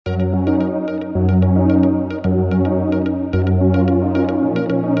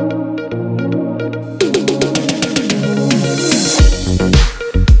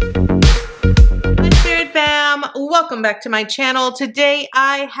back to my channel. Today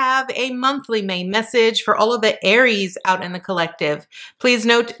I have a monthly May message for all of the Aries out in the collective. Please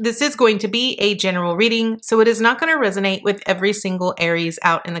note this is going to be a general reading, so it is not going to resonate with every single Aries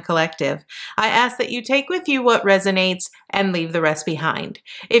out in the collective. I ask that you take with you what resonates and leave the rest behind.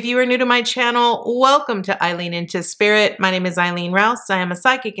 If you are new to my channel, welcome to Eileen Into Spirit. My name is Eileen Rouse. I am a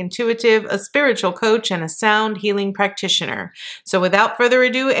psychic intuitive, a spiritual coach, and a sound healing practitioner. So without further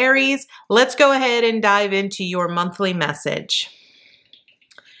ado, Aries, let's go ahead and dive into your monthly message.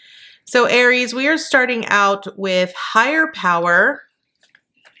 So Aries, we are starting out with higher power,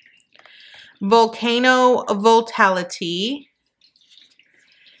 volcano volatility,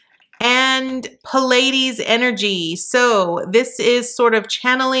 and Pleiades energy. So this is sort of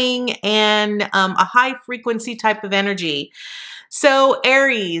channeling and a high frequency type of energy. So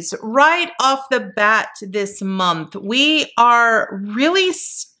Aries, right off the bat this month, we are really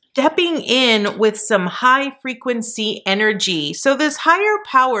stepping in with some high frequency energy. So this higher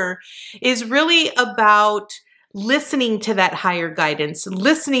power is really about listening to that higher guidance,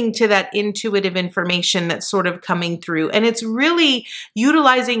 listening to that intuitive information that's sort of coming through. And it's really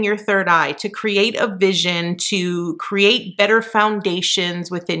utilizing your third eye to create a vision, to create better foundations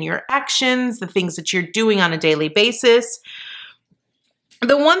within your actions, the things that you're doing on a daily basis.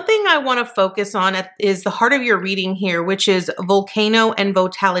 The one thing I want to focus on is the heart of your reading here, which is volcano and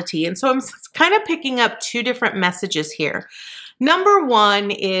volatility. And so I'm kind of picking up two different messages here. Number one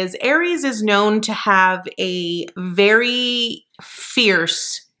is Aries is known to have a very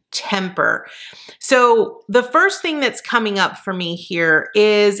fierce temper. So the first thing that's coming up for me here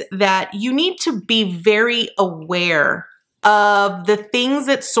is that you need to be very aware of the things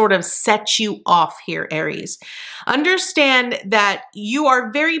that sort of set you off here, Aries. Understand that you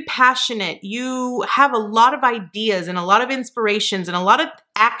are very passionate. You have a lot of ideas and a lot of inspirations and a lot of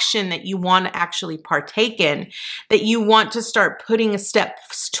action that you want to actually partake in, that you want to start putting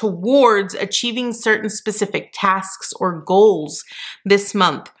steps towards achieving certain specific tasks or goals this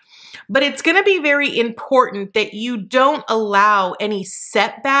month. But it's going to be very important that you don't allow any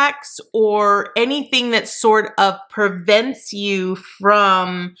setbacks or anything that sort of prevents you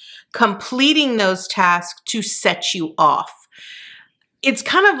from completing those tasks to set you off. It's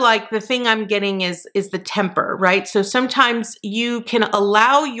kind of like the thing I'm getting is the temper, right? So sometimes you can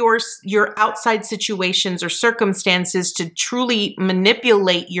allow your outside situations or circumstances to truly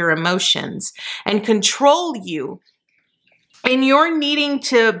manipulate your emotions and control you. And you're needing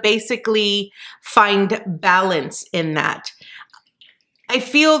to basically find balance in that. I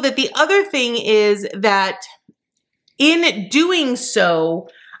feel that the other thing is that in doing so,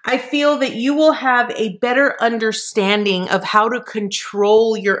 I feel that you will have a better understanding of how to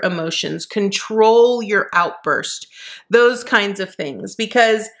control your emotions, control your outburst, those kinds of things.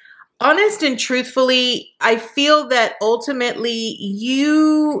 Because honest and truthfully, I feel that ultimately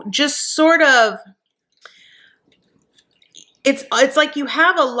you just sort of, it's like you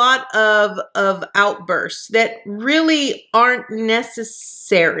have a lot of outbursts that really aren't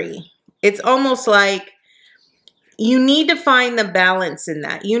necessary. It's almost like you need to find the balance in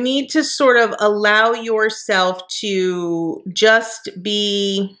that. You need to sort of allow yourself to just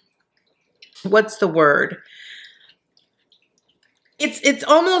be, what's the word? It's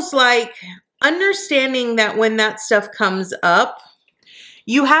almost like understanding that when that stuff comes up,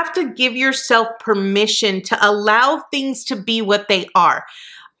 you have to give yourself permission to allow things to be what they are.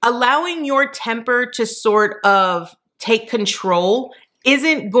 Allowing your temper to sort of take control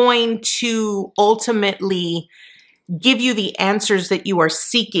isn't going to ultimately give you the answers that you are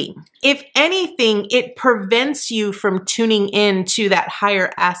seeking. If anything, it prevents you from tuning in to that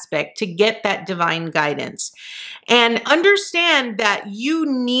higher aspect to get that divine guidance. And understand that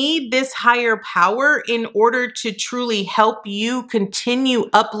you need this higher power in order to truly help you continue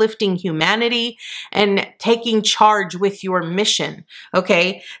uplifting humanity and taking charge with your mission.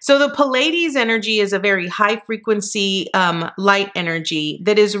 Okay, so the Pleiades energy is a very high frequency light energy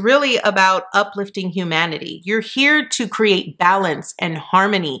that is really about uplifting humanity. You're here to create balance and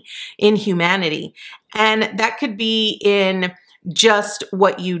harmony in humanity. And that could be in just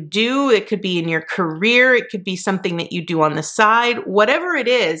what you do. It could be in your career. It could be something that you do on the side. Whatever it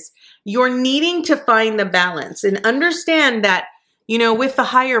is, you're needing to find the balance and understand that, you know, with the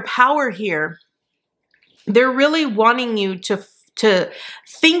higher power here, they're really wanting you to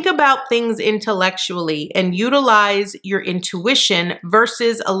think about things intellectually and utilize your intuition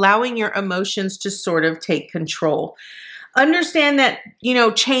versus allowing your emotions to sort of take control. Understand that, you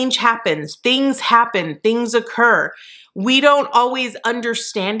know, change happens, happen, things occur. We don't always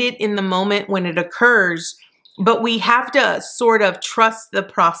understand it in the moment when it occurs, but we have to sort of trust the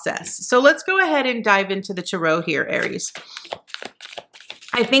process. So let's go ahead and dive into the tarot here, Aries.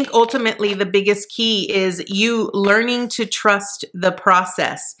 I think ultimately the biggest key is you learning to trust the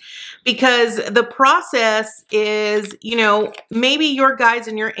process, because the process is, you know, maybe your guides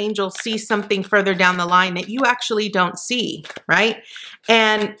and your angels see something further down the line that you actually don't see, right?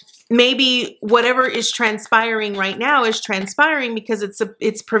 And maybe whatever is transpiring right now is transpiring because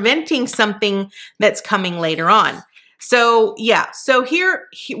it's preventing something that's coming later on. So yeah, so here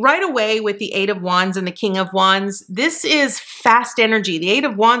right away with the Eight of Wands and the King of Wands, this is fast energy. The Eight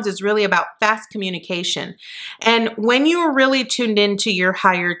of Wands is really about fast communication. And when you're really tuned into your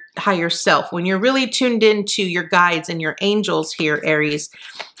higher self, when you're really tuned into your guides and your angels here, Aries,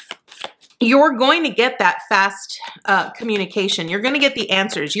 you're going to get that fast communication. You're going to get the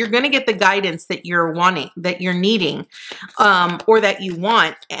answers. You're going to get the guidance that you're wanting, that you're needing, or that you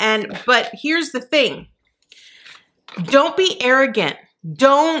want. But here's the thing. Don't be arrogant.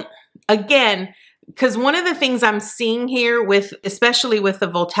 Don't, again, because one of the things I'm seeing here with, especially with the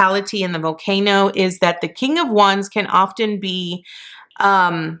volatility and the volcano, is that the King of Wands can often be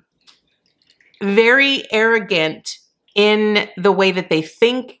very arrogant in the way that they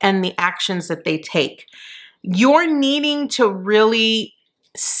think and the actions that they take. You're needing to really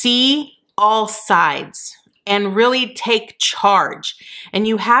see all sides and really take charge. And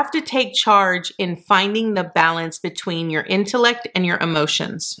you have to take charge in finding the balance between your intellect and your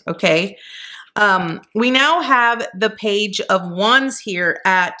emotions, okay? We now have the Page of Wands here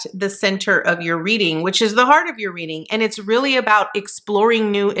at the center of your reading, which is the heart of your reading. And it's really about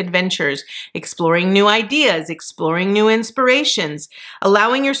exploring new adventures, exploring new ideas, exploring new inspirations,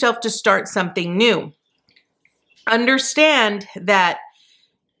 allowing yourself to start something new. Understand that,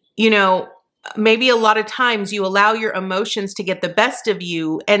 you know, maybe a lot of times you allow your emotions to get the best of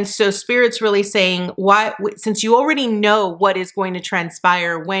you. And so Spirit's really saying, why, since you already know what is going to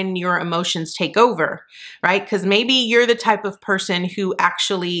transpire when your emotions take over, right? Because maybe you're the type of person who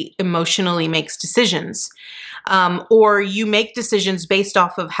actually emotionally makes decisions, or you make decisions based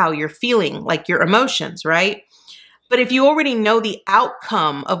off of how you're feeling, like your emotions, right? But if you already know the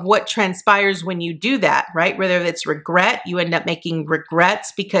outcome of what transpires when you do that, right? Whether it's regret, you end up making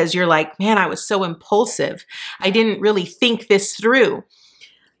regrets because you're like, man, I was so impulsive. I didn't really think this through.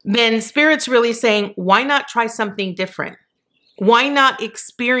 Then Spirit's really saying, why not try something different? Why not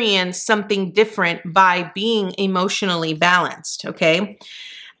experience something different by being emotionally balanced, okay?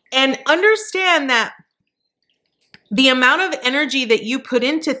 And understand that the amount of energy that you put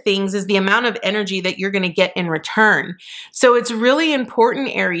into things is the amount of energy that you're going to get in return. So it's really important,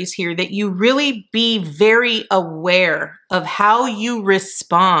 Aries, here that you really be very aware of how you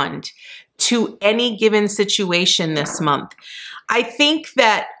respond to any given situation this month. I think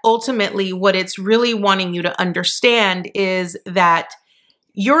that ultimately what it's really wanting you to understand is that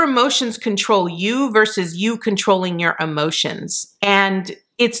your emotions control you versus you controlling your emotions. And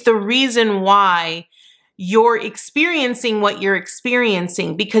it's the reason why you're experiencing what you're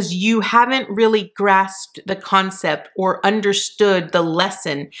experiencing, because you haven't really grasped the concept or understood the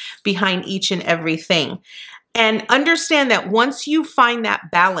lesson behind each and everything. And understand that once you find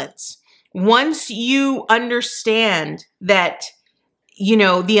that balance, once you understand that, you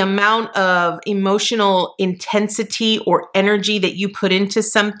know, the amount of emotional intensity or energy that you put into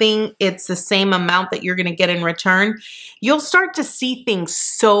something, it's the same amount that you're going to get in return. You'll start to see things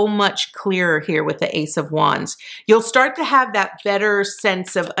so much clearer here with the Ace of Wands. You'll start to have that better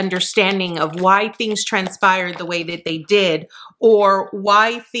sense of understanding of why things transpired the way that they did, or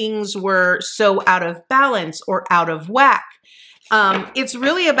why things were so out of balance or out of whack. It's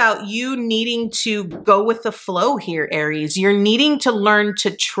really about you needing to go with the flow here, Aries. You're needing to learn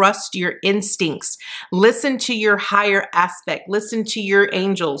to trust your instincts, listen to your higher aspect, listen to your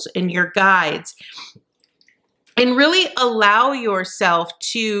angels and your guides, and really allow yourself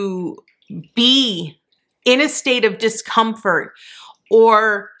to be in a state of discomfort,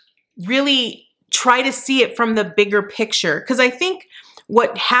 or really try to see it from the bigger picture. Because I think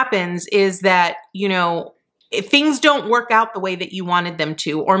what happens is that, you know, if things don't work out the way that you wanted them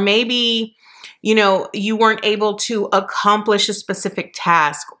to, or maybe, you know, you weren't able to accomplish a specific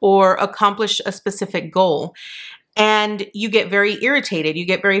task or accomplish a specific goal, and you get very irritated, you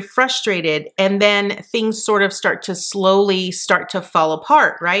get very frustrated, and then things sort of start to slowly start to fall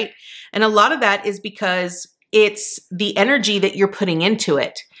apart, right? And a lot of that is because it's the energy that you're putting into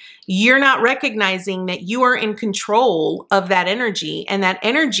it. You're not recognizing that you are in control of that energy, and that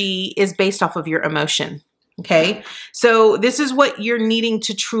energy is based off of your emotion. Okay, so this is what you're needing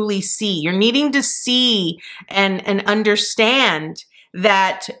to truly see. You're needing to see and understand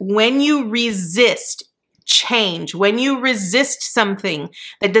that when you resist change, when you resist something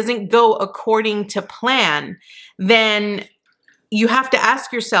that doesn't go according to plan, then you have to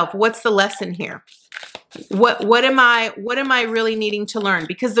ask yourself, what's the lesson here? What am I really needing to learn?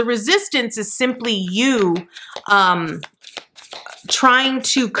 Because the resistance is simply you trying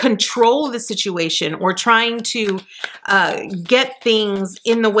to control the situation or trying to get things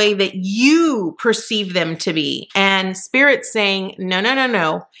in the way that you perceive them to be. And Spirit's saying, no, no, no,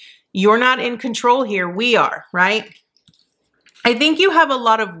 no. You're not in control here. We are, right? I think you have a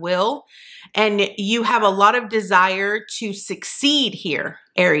lot of will and you have a lot of desire to succeed here,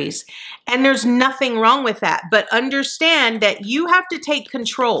 Aries. And there's nothing wrong with that. But understand that you have to take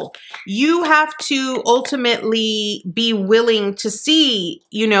control. You have to ultimately be willing to see,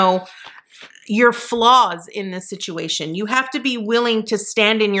 you know, your flaws in this situation. You have to be willing to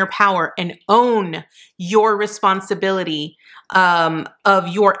stand in your power and own your responsibility of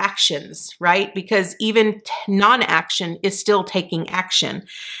your actions, right? Because even non-action is still taking action.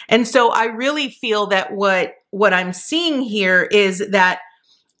 And so I really feel that what I'm seeing here is that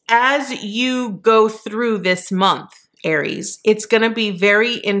as you go through this month, Aries, it's going to be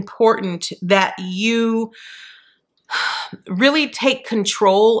very important that you really take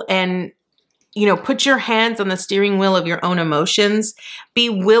control and, you know, put your hands on the steering wheel of your own emotions. Be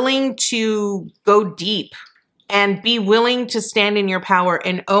willing to go deep and be willing to stand in your power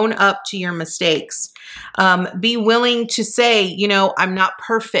and own up to your mistakes. Be willing to say, you know, I'm not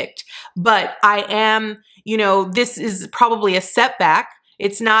perfect, but I am, you know, this is probably a setback.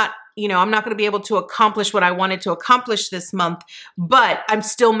 It's not, you know, I'm not going to be able to accomplish what I wanted to accomplish this month, but I'm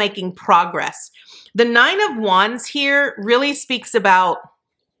still making progress. The Nine of Wands here really speaks about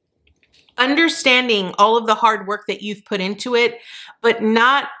understanding all of the hard work that you've put into it, but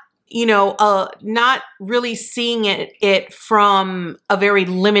not, you know, not really seeing it from a very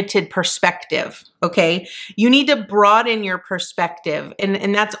limited perspective. Okay. You need to broaden your perspective.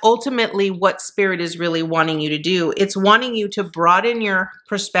 And that's ultimately what Spirit is really wanting you to do. It's wanting you to broaden your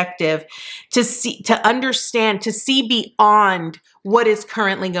perspective, to see, to understand, to see beyond what is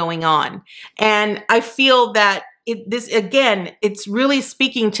currently going on. And I feel that it's really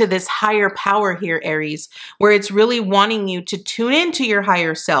speaking to this higher power here, Aries, where it's really wanting you to tune into your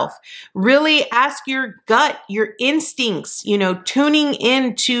higher self, really ask your gut, your instincts, you know, tuning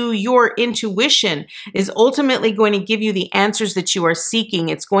into your intuition is ultimately going to give you the answers that you are seeking.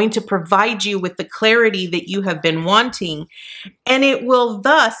 It's going to provide you with the clarity that you have been wanting, and it will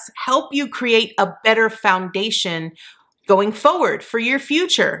thus help you create a better foundation going forward for your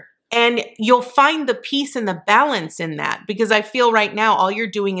future. And you'll find the peace and the balance in that, because I feel right now all you're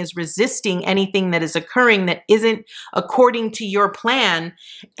doing is resisting anything that is occurring that isn't according to your plan.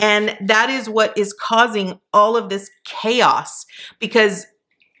 And that is what is causing all of this chaos, because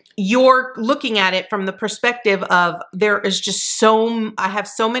you're looking at it from the perspective of there is just I have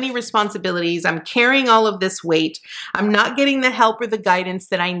so many responsibilities. I'm carrying all of this weight. I'm not getting the help or the guidance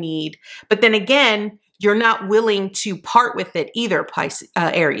that I need. But then again, you're not willing to part with it either,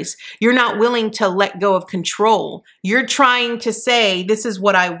 Aries. You're not willing to let go of control. You're trying to say, this is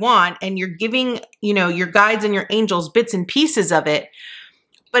what I want. And you're giving, you know, your guides and your angels bits and pieces of it.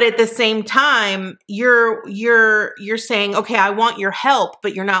 But at the same time, you're saying, okay, I want your help,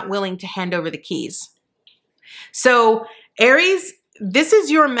 but you're not willing to hand over the keys. So Aries, this is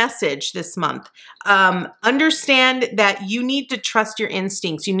your message this month. Understand that you need to trust your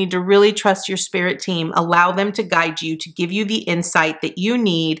instincts. You need to really trust your spirit team. Allow them to guide you, to give you the insight that you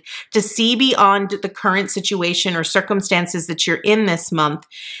need to see beyond the current situation or circumstances that you're in this month.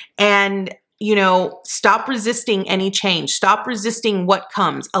 And, you know, stop resisting any change. Stop resisting what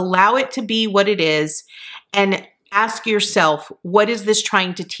comes. Allow it to be what it is. And ask yourself, what is this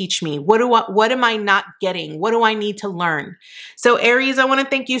trying to teach me? What am I not getting? What do I need to learn? So Aries, I want to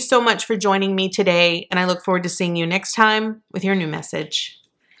thank you so much for joining me today. And I look forward to seeing you next time with your new message.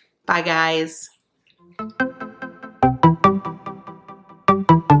 Bye, guys.